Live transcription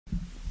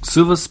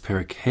Kesubos,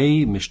 Perek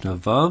Hey, Mishnah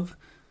Vav,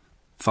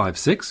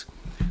 5-6.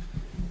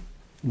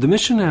 The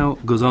Mishnah now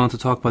goes on to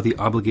talk about the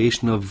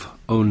obligation of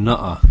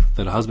ona'ah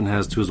that a husband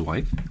has to his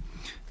wife.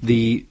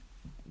 The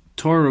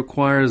Torah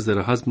requires that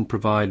a husband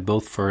provide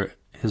both for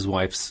his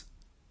wife's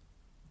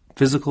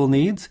physical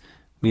needs,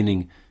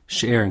 meaning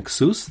she'er and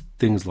ksus,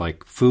 things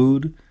like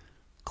food,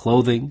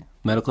 clothing,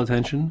 medical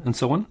attention, and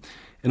so on,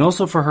 and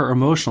also for her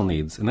emotional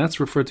needs, and that's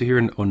referred to here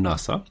in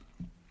onasa.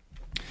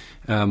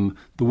 The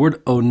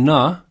word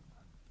ona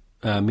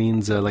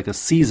means like a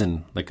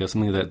season, like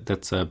something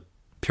that's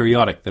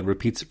periodic, that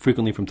repeats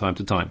frequently from time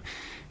to time.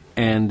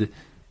 And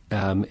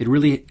it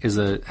really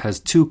has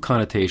two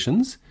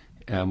connotations.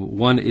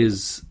 One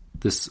is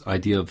this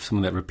idea of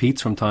something that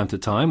repeats from time to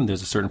time, and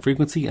there's a certain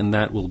frequency, and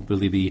that will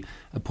really be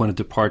a point of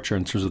departure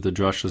in terms of the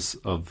drashas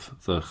of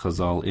the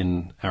Chazal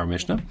in our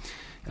Mishnah.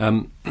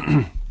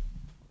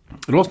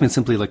 It also means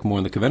simply like more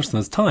in the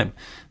conventional sense, time,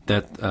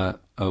 that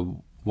a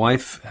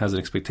wife has an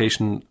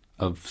expectation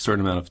of a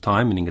certain amount of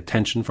time, meaning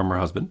attention from her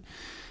husband.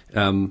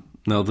 Now,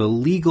 the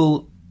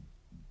legal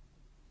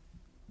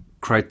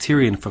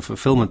criterion for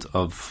fulfillment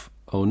of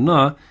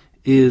ona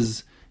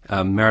is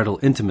marital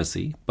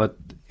intimacy, but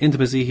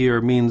intimacy here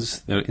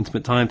means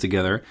intimate time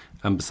together,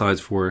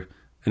 besides for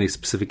any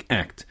specific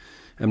act.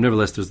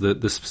 Nevertheless, there's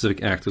the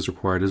specific act is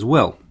required as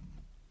well.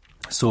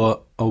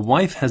 So a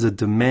wife has a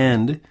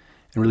demand,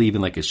 and really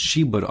even like a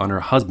shibud on her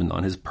husband,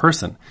 on his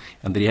person,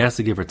 and that he has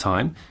to give her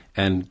time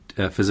and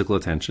physical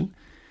attention.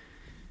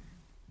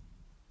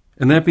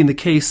 And that being the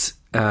case,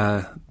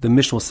 the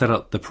Mishnah will set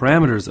out the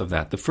parameters of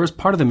that. The first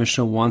part of the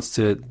Mishnah wants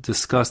to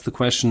discuss the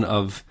question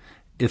of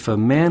if a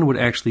man would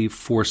actually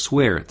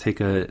forswear,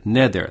 take a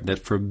neder that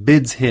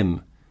forbids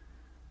him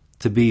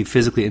to be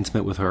physically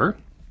intimate with her.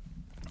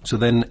 So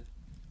then,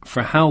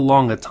 for how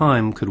long a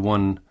time could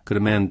a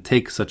man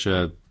take such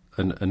a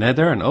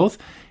neder, an oath,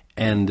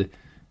 and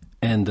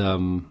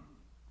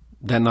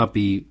that not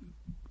be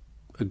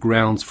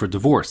grounds for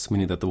divorce,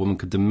 meaning that the woman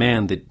could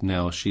demand that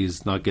now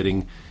she's not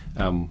getting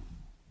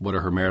what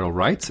are her marital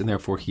rights, and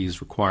therefore he's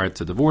required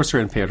to divorce her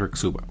and pay out her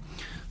ksuba.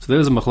 So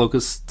there's a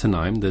machlokas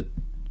tanaim that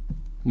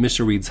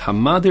Mishnah reads,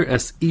 Hamadir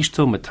es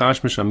ishto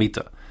matash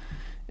mishamita.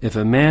 If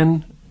a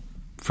man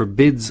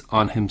forbids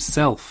on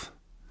himself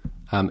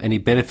any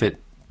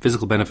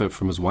physical benefit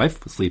from his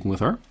wife, sleeping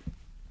with her,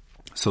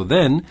 so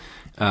then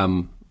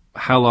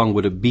how long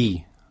would it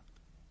be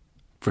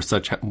for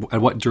such, at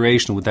what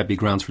duration would that be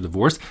grounds for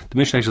divorce? The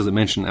Mishnah actually doesn't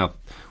mention out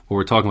what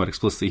we're talking about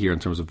explicitly here in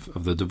terms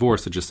of the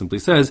divorce. It just simply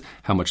says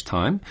how much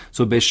time.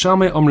 So Beis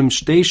Shammai omrim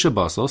shtei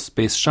shabasos.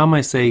 Beis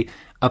Shammai say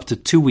up to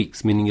 2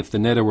 weeks, meaning if the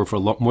neder were for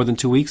more than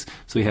 2 weeks,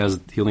 so he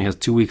only has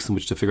 2 weeks in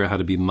which to figure out how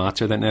to be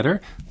mater that neder,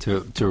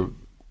 to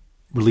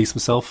release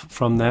himself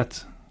from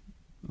that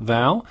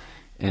vow.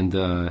 And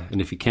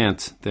if he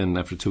can't, then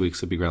after 2 weeks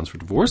it'd be grounds for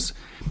divorce.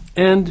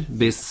 And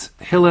Beis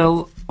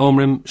Hillel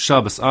omrim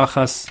Shabbos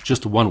achas,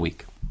 just 1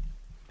 week.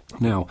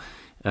 Now,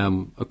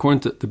 according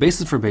to the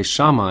basis for Beis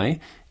Shammai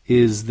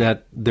is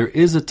that there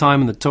is a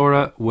time in the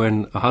Torah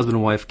when a husband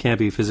and wife can't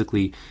be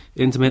physically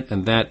intimate,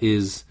 and that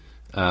is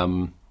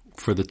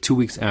for the 2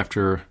 weeks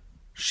after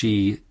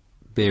she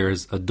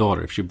bears a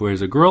daughter. If she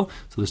bears a girl,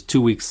 so there's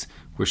 2 weeks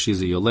where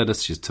she's a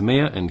yoledes, she's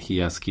tamea, and he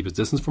has to keep his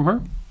distance from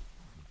her.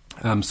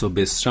 So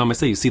Beis Shammai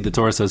say, you see the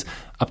Torah says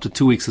up to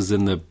 2 weeks is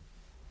in the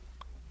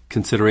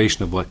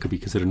consideration of what could be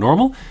considered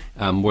normal,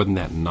 more than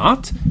that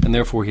not, and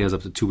therefore he has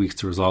up to 2 weeks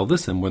to resolve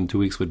this, and more than 2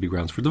 weeks would be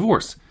grounds for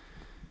divorce.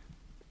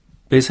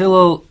 Beis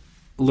Hillel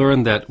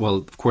learned that, well,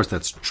 of course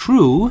that's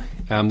true,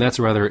 that's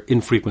a rather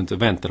infrequent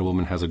event that a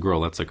woman has a girl.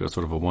 That's like a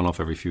sort of a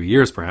one-off every few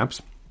years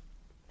perhaps.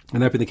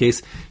 And that being the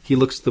case, he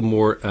looks at the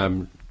more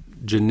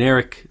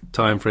generic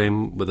time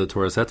frame with the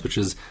Torah sets, which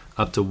is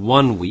up to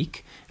 1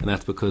 week, and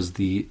that's because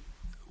a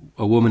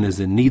woman is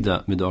in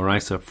nida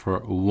midoraisa for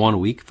 1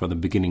 week from the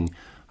beginning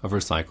of her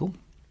cycle,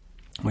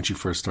 when she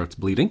first starts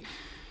bleeding.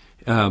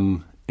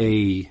 Even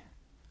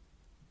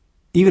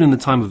in the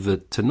time of the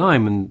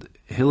Tanaim, and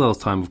Hillel's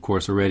time, of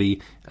course,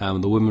 already,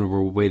 the women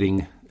were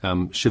waiting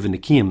Shiva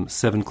Nikim,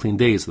 7 clean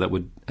days, so that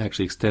would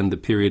actually extend the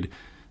period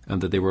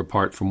that they were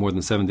apart for more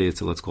than 7 days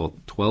to, let's call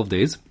it, 12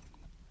 days.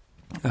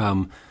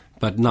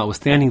 But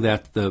notwithstanding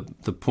that, the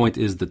point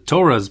is the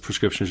Torah's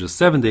prescription is just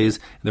 7 days,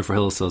 and therefore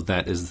Hillel says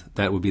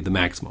that would be the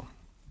maximum.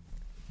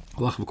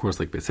 Allah, of course,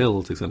 like Beis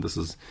Hillel, to the extent this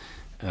is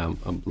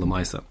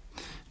Lamaisa.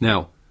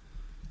 Now,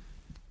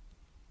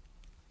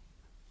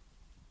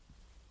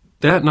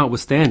 that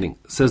notwithstanding,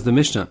 says the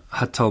Mishnah,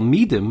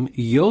 Hatalmidim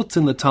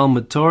yotzin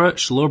l'talmud Torah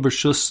shlo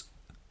b'rshus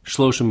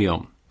shloshim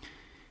yom.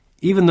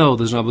 Even though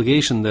there's an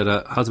obligation that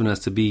a husband has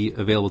to be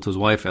available to his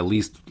wife at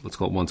least, let's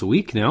call it once a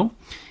week now,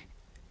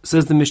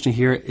 says the Mishnah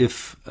here,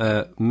 if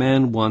a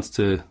man wants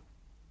to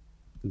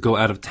go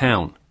out of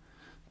town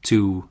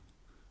to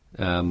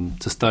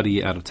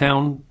study out of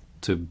town,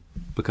 to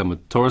become a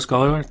Torah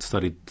scholar, to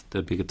study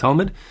to be a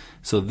Talmud,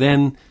 so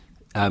then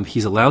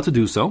he's allowed to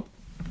do so,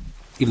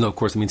 even though, of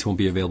course, it means he won't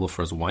be available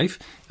for his wife.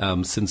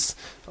 Since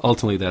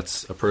ultimately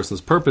that's a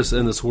person's purpose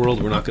in this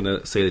world, we're not going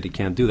to say that he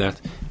can't do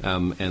that.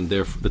 And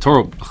therefore, the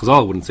Torah,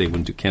 Chazal wouldn't say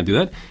he can't do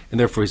that. And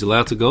therefore, he's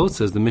allowed to go, it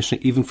says the Mishnah,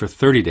 even for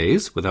 30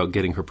 days without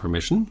getting her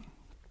permission.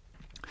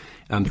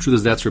 The truth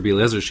is that's Rabbi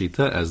Eliezer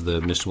Shita, as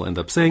the Mishnah will end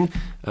up saying.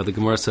 The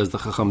Gemara says the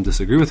Chacham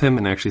disagree with him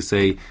and actually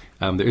say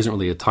there isn't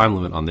really a time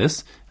limit on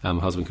this. A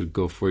husband could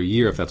go for a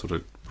year if that's what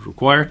it would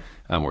require,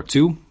 or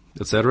 2,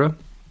 etc.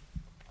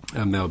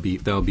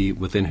 That'll be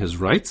within his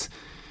rights.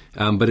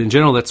 But in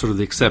general, that's sort of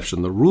the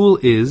exception. The rule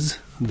is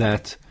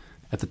that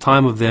at the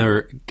time of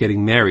their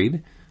getting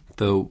married,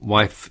 the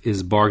wife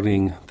is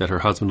bargaining that her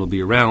husband will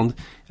be around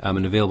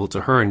and available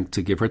to her and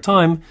to give her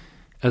time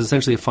as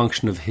essentially a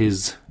function of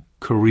his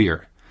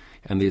career.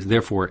 And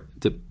therefore,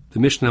 the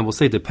Mishnah will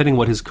say, depending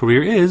what his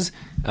career is,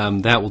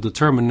 that will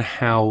determine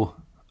how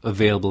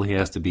available he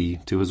has to be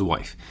to his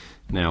wife.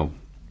 Now,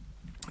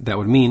 that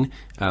would mean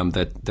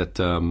that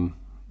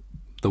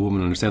the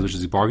woman understands what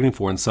she's bargaining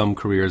for, and some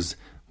careers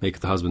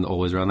make the husband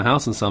always around the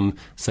house, and some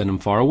send him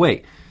far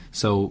away.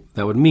 So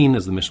that would mean,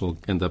 as the Mishnah will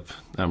end up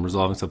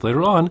resolving stuff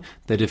later on,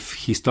 that if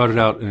he started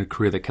out in a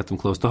career that kept him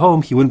close to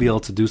home, he wouldn't be able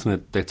to do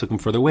something that took him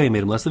further away,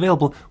 made him less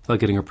available, without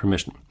getting her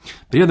permission.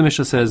 But here the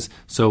Mishnah says,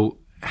 so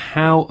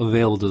how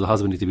available does the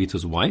husband need to be to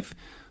his wife?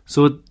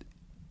 So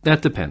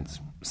that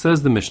depends.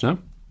 Says the Mishnah,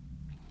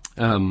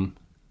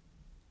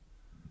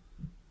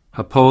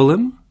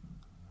 Hapolim,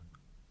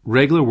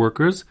 regular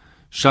workers,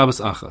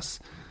 Shabbos Achas.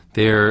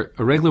 They're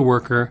a regular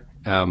worker.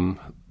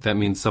 That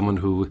means someone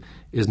who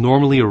is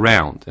normally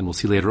around. And we'll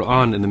see later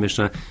on in the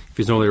Mishnah, if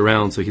he's normally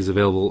around, so he's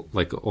available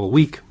like all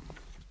week.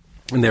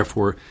 And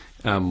therefore,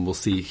 we'll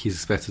see he's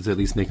expected to at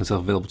least make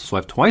himself available to his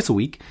wife twice a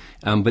week.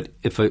 But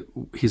if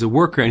he's a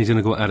worker and he's going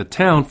to go out of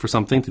town for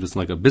something, to do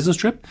something like a business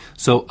trip,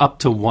 so up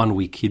to 1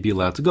 week he'd be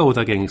allowed to go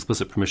without getting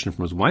explicit permission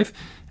from his wife.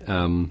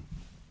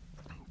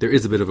 There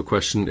is a bit of a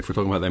question if we're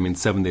talking about that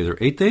means 7 days or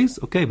 8 days.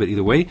 Okay, but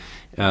either way,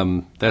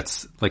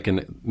 that's like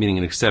meaning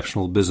an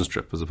exceptional business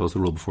trip as opposed to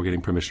the rule before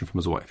getting permission from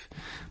his wife.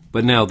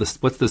 But now,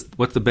 what's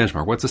the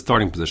benchmark? What's the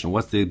starting position?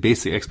 What's the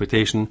basic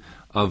expectation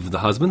of the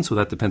husband? So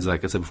that depends,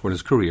 like I said before, on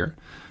his career.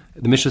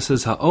 The Mishnah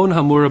says Ha'on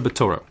Hamura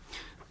B'Torah.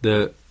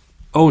 The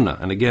Ona,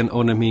 and again,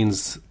 Ona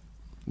means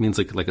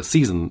like a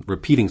season,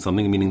 repeating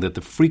something, meaning that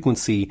the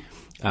frequency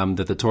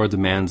that the Torah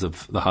demands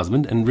of the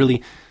husband. And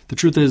really, the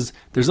truth is,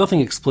 there's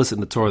nothing explicit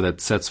in the Torah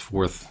that sets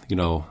forth,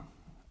 the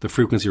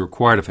frequency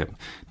required of him.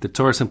 The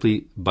Torah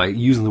simply, by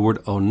using the word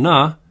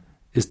Ona,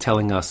 is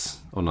telling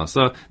us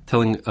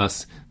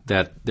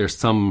that there's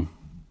some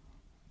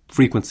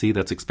frequency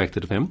that's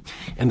expected of him.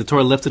 And the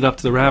Torah left it up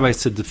to the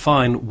rabbis to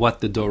define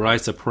what the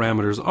Doraisa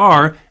parameters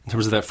are in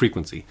terms of that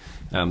frequency.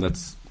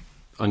 That's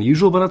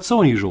unusual, but not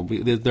so unusual.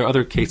 There are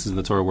other cases in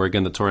the Torah where,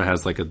 again, the Torah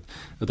has like a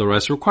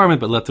Doraisa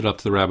requirement, but left it up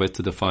to the rabbis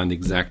to define the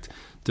exact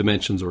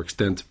dimensions or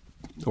extent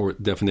or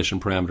definition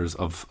parameters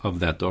of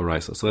that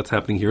Doraisa. So that's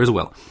happening here as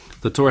well.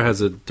 The Torah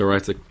has a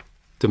Doraisa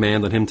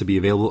demand on him to be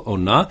available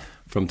Ona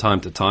from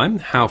time to time.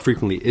 How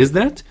frequently is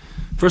that?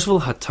 First of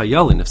all,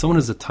 hatayalin. If someone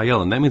is a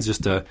tayalin, that means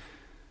just a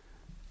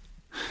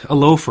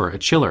loafer, a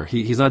chiller.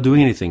 He's not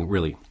doing anything,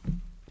 really.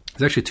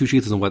 There's actually 2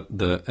 sheets on what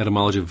the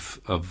etymology of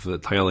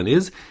tayalin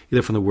is,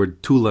 either from the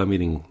word tula,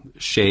 meaning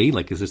shade,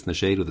 like he sits in the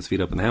shade with his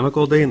feet up in the hammock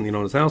all day and in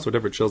his house, or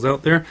whatever, it chills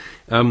out there,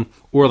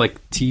 or like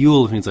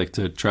tiyul, means like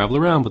to travel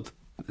around, but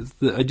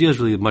the idea is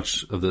really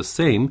much of the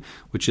same,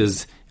 which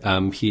is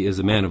he is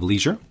a man of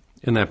leisure,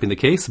 and that being the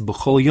case,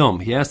 b'chol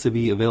yom, he has to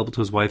be available to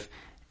his wife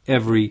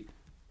every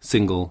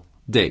single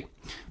day.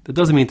 That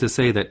doesn't mean to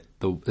say that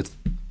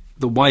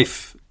the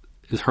wife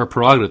is her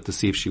prerogative to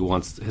see if she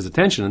wants his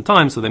attention and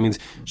time, so that means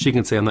she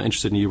can say, I'm not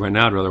interested in you right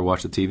now, I'd rather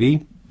watch the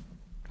TV,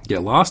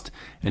 get lost,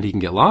 and he can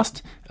get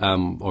lost,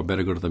 or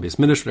better go to the Beis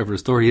Midrash, whatever the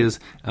story is.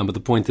 But the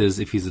point is,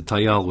 if he's a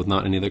tayal with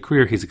not any other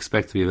career, he's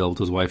expected to be available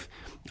to his wife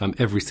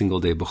every single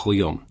day, b'chol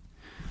yom.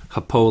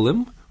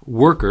 Hapolim,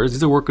 workers,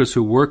 these are workers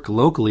who work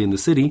locally in the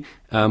city,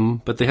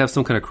 but they have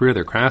some kind of career,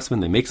 they're craftsmen,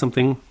 they make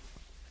something,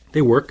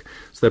 they work.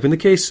 So that being the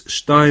case,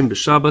 shtaim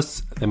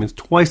b'Shabbos, that means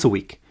twice a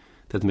week.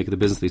 They have to make it a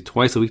business at least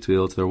twice a week to be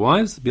able to their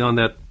wives. Beyond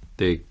that,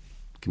 they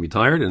can be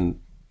tired and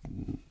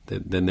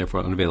then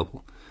therefore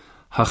unavailable.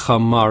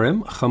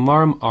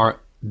 Chamarim are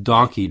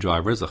donkey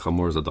drivers. A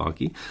chamor is a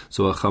donkey.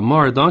 So a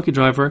chamar, a donkey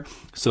driver,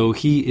 so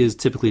he is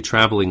typically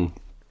traveling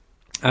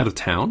out of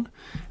town.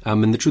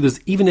 And the truth is,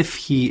 even if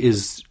he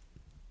is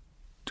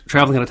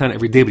traveling out of town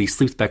every day, but he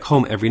sleeps back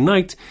home every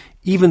night,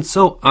 even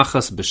so,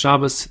 achas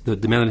b'Shabbos, the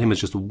demand on him is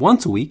just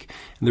once a week.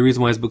 And the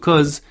reason why is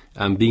because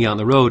being out on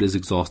the road is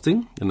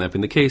exhausting. And that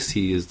being the case,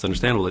 it's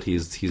understandable that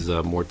he's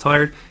more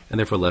tired and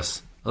therefore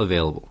less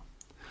available.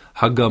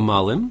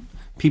 Hagamalim,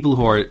 people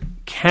who are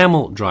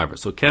camel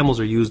drivers. So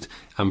camels are used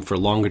for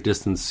longer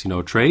distance,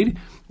 trade.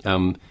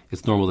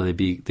 It's normal that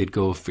they'd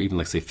go for even,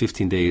 like, say,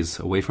 15 days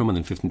away from and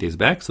then 15 days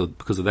back. So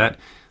because of that,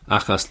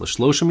 achas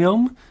l'shloshim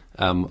yom,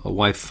 a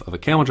wife of a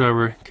camel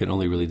driver can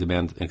only really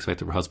demand and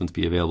expect of her husband to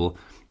be available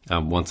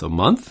once a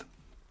month.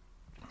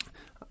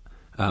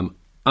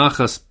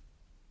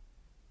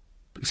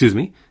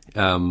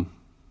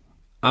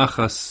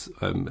 achas.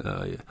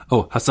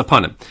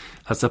 Hasapanim.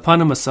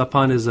 Hasapanim. A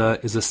sapan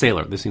is a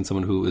sailor. They've seen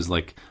someone who is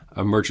like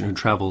a merchant who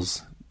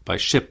travels by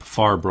ship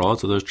far abroad.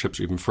 So those trips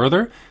are even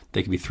further.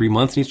 They could be 3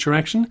 months in each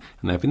direction,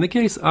 and that being the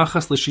case,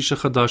 achas l'shisha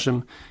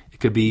chadashim. It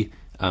could be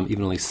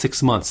even only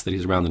 6 months that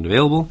he's around and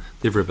available.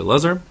 Divrei Rabbi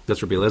Elazar.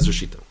 That's Rabbi Elazar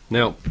shita.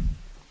 Now,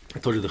 I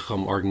told you the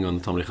Chacham arguing on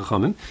the Talmud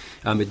Chachamim.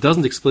 It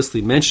doesn't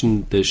explicitly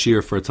mention the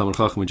shir for a Talmud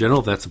Chacham in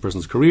general, if that's a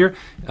person's career.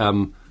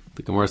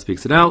 The Gemara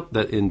speaks it out,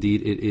 that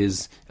indeed it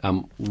is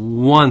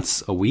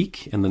once a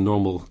week, and the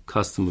normal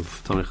custom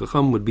of Talmud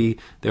Chacham would be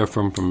there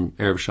from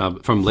Erev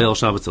Shabbat, from Leil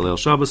Shabbos to Leil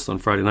Shabbos, on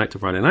Friday night to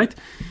Friday night.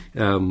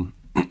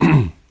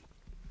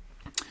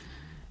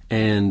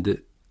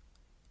 And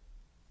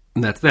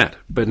that's that.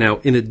 But now,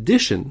 in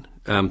addition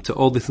to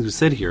all the things we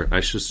said here, I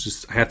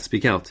have to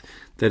speak out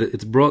that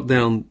it's brought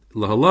down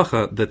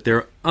lahalacha that there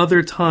are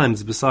other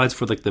times besides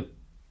for like the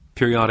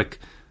periodic,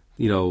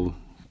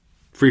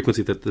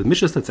 frequency that the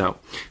Mishnah sets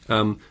out.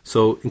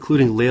 So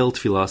including Leil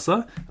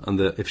Tfilasa on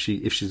if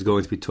she's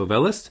going to be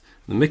tovelist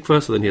in the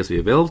mikveh, so then he has to be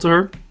available to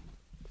her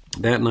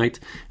that night.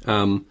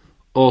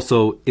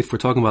 Also, if we're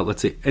talking about,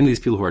 let's say, any of these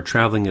people who are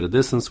traveling at a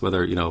distance,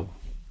 whether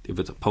if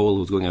it's a Pole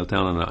who's going out of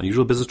town on an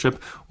unusual business trip,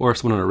 or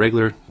someone on a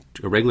regular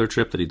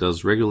trip that he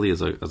does regularly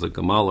as a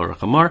gamal or a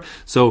chamar.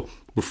 So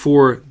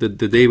before the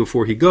day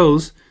before he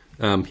goes,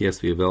 he has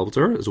to be available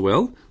to her as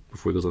well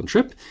before he goes on the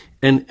trip.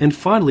 And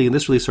finally, and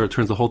this really sort of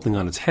turns the whole thing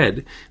on its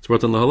head, it's brought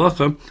down the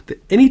halacha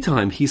that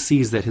anytime he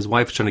sees that his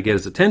wife is trying to get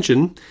his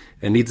attention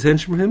and needs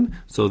attention from him,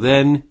 so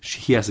then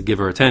he has to give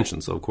her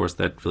attention. So of course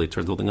that really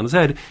turns the whole thing on its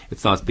head. It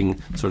starts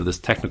being sort of this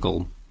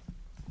technical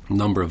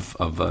number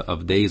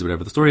of days,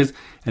 whatever the story is,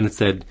 and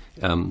instead,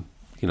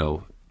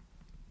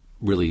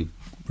 really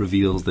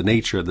reveals the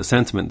nature, the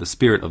sentiment, the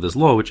spirit of this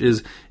law, which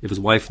is if his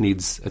wife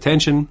needs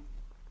attention,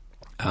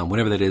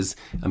 whatever that is,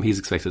 he's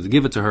expected to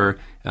give it to her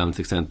to the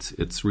extent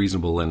it's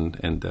reasonable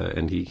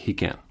and he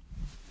can.